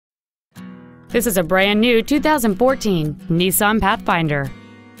This is a brand new 2014 Nissan Pathfinder.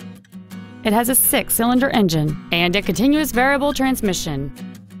 It has a 6-cylinder engine and a continuous variable transmission.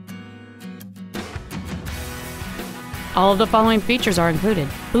 All of the following features are included: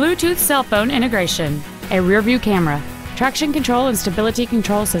 Bluetooth cell phone integration, a rear-view camera, traction control and stability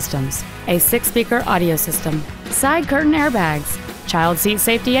control systems, a 6-speaker audio system, side curtain airbags, child seat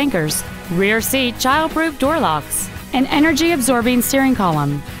safety anchors, rear seat child-proof door locks, an energy-absorbing steering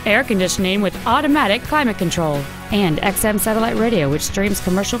column, air conditioning with automatic climate control, and XM satellite radio which streams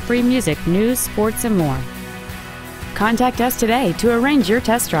commercial-free music, news, sports, and more. Contact us today to arrange your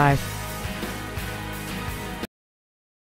test drive.